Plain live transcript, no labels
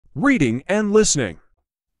Reading and listening.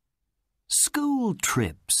 School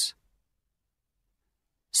trips.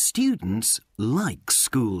 Students like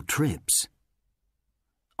school trips.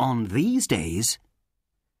 On these days,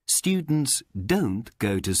 students don't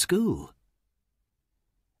go to school.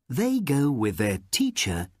 They go with their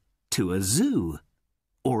teacher to a zoo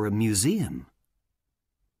or a museum.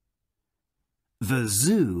 The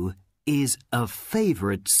zoo is a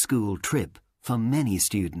favorite school trip for many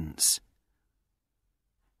students.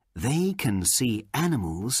 They can see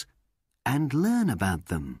animals and learn about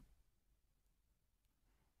them.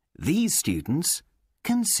 These students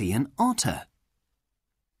can see an otter.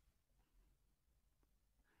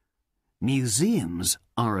 Museums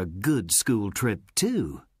are a good school trip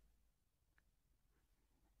too.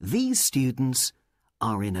 These students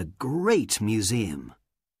are in a great museum.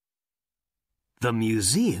 The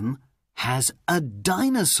museum has a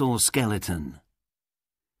dinosaur skeleton.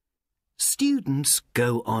 Students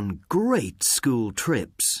go on great school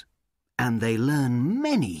trips, and they learn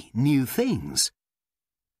many new things.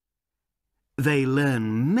 They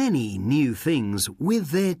learn many new things with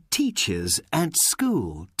their teachers at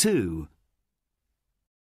school too.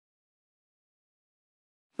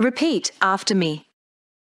 Repeat after me.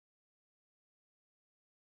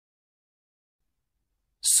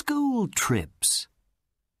 School trips.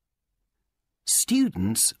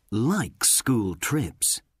 Students like school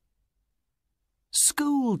trips.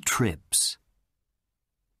 School trips.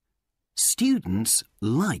 Students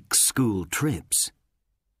like school trips.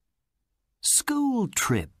 School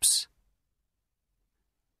trips.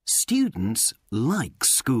 Students like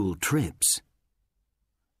school trips.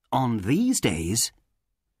 On these days,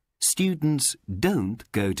 students don't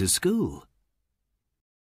go to school.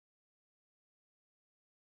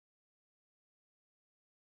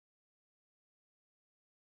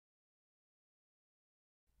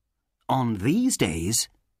 On these days,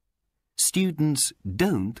 students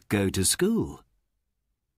don't go to school.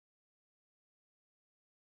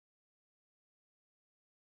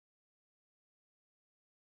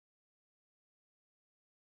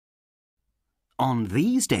 On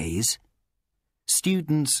these days,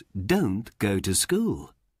 students don't go to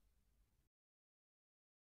school.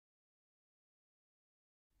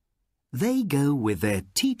 They go with their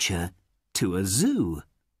teacher to a zoo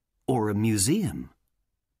or a museum.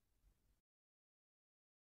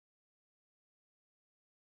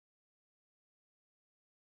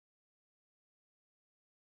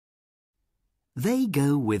 They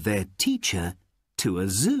go with their teacher to a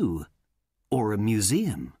zoo or a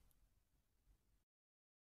museum.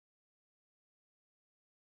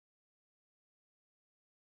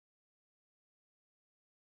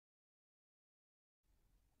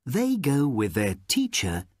 They go with their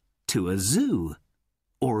teacher to a zoo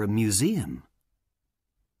or a museum.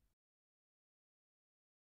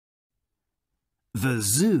 The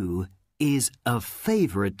zoo is a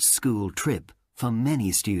favorite school trip for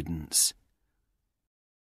many students.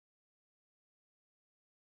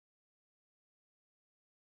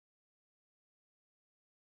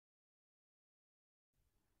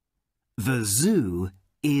 The zoo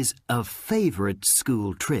is a favorite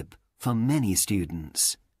school trip for many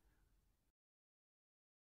students.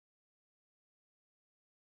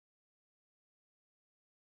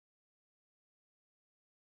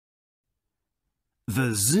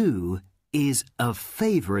 The zoo is a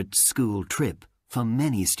favorite school trip for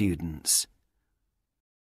many students.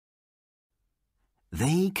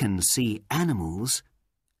 They can see animals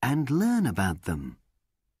and learn about them.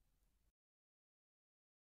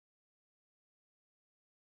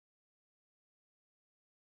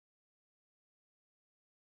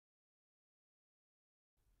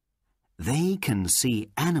 They can see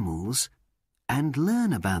animals and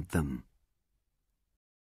learn about them.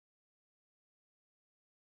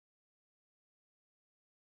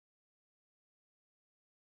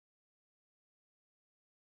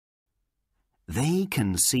 They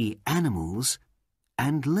can see animals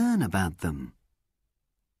and learn about them.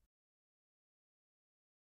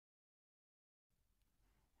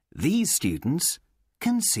 These students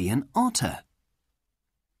can see an otter.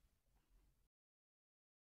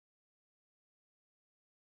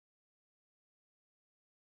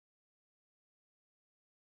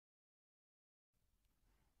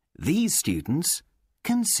 These students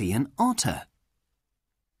can see an otter.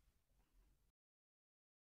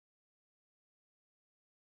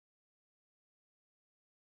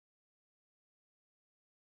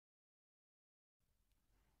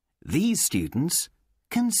 These students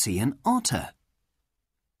can see an otter.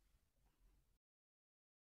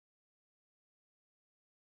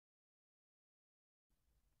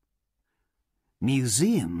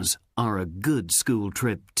 Museums are a good school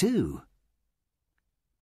trip too.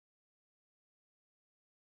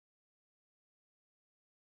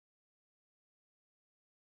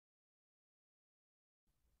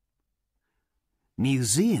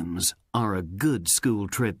 Museums are a good school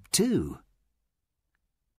trip too.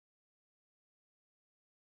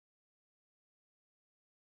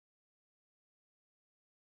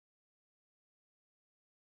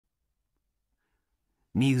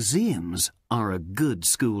 Museums are a good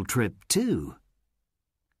school trip too.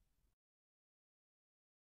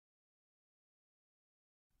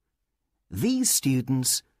 These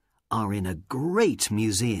students are in a great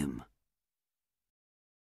museum.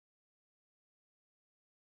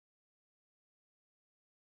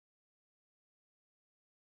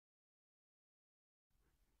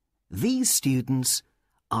 These students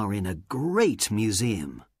are in a great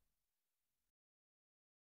museum.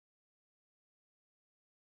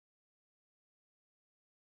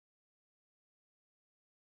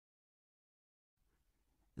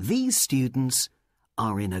 These students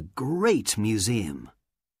are in a great museum.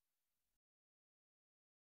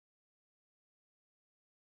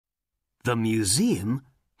 The museum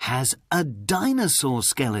has a dinosaur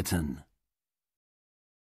skeleton.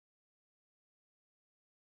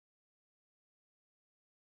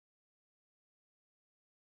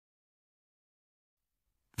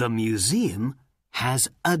 The museum has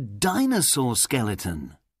a dinosaur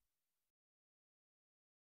skeleton.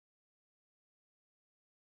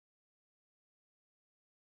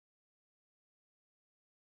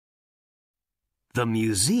 The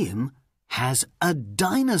museum has a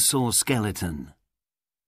dinosaur skeleton.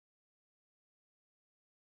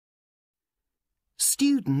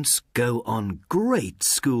 Students go on great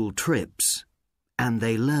school trips, and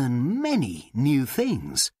they learn many new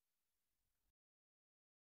things.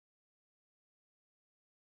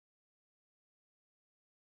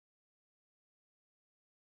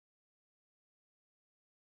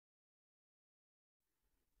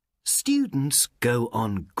 Students go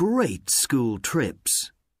on great school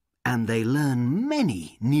trips, and they learn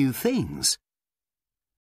many new things.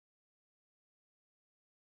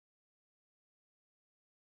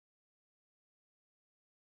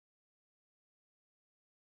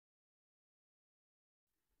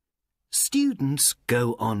 Students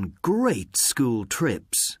go on great school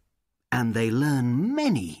trips, and they learn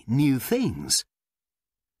many new things.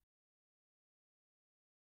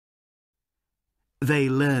 They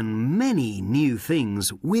learn many new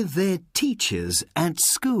things with their teachers at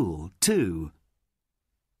school too.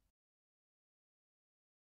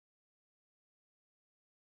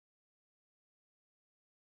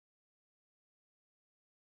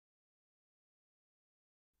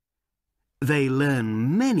 They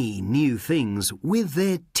learn many new things with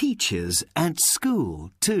their teachers at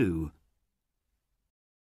school too.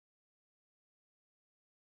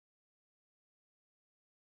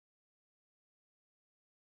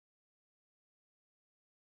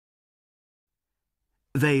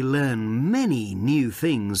 They learn many new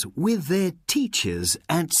things with their teachers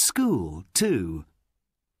at school too.